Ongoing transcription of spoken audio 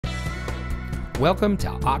Welcome to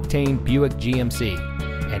Octane Buick GMC,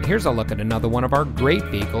 and here's a look at another one of our great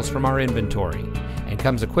vehicles from our inventory, and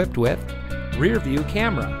comes equipped with rear view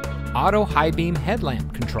camera, auto high beam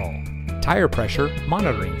headlamp control, tire pressure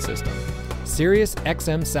monitoring system, Sirius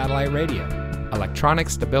XM satellite radio, electronic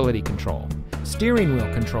stability control, steering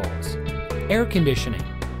wheel controls, air conditioning,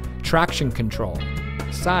 traction control,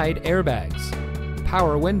 side airbags,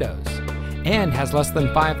 power windows, and has less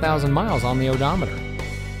than 5,000 miles on the odometer.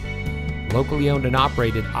 Locally owned and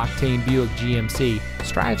operated Octane Buick GMC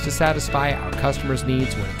strives to satisfy our customers'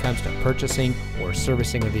 needs when it comes to purchasing or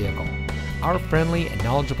servicing a vehicle. Our friendly and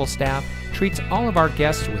knowledgeable staff treats all of our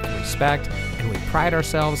guests with respect, and we pride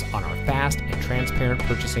ourselves on our fast and transparent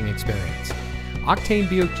purchasing experience. Octane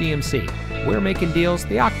Buick GMC, we're making deals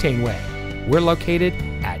the Octane way. We're located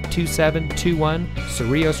at 2721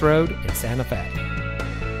 Cerrillos Road in Santa Fe.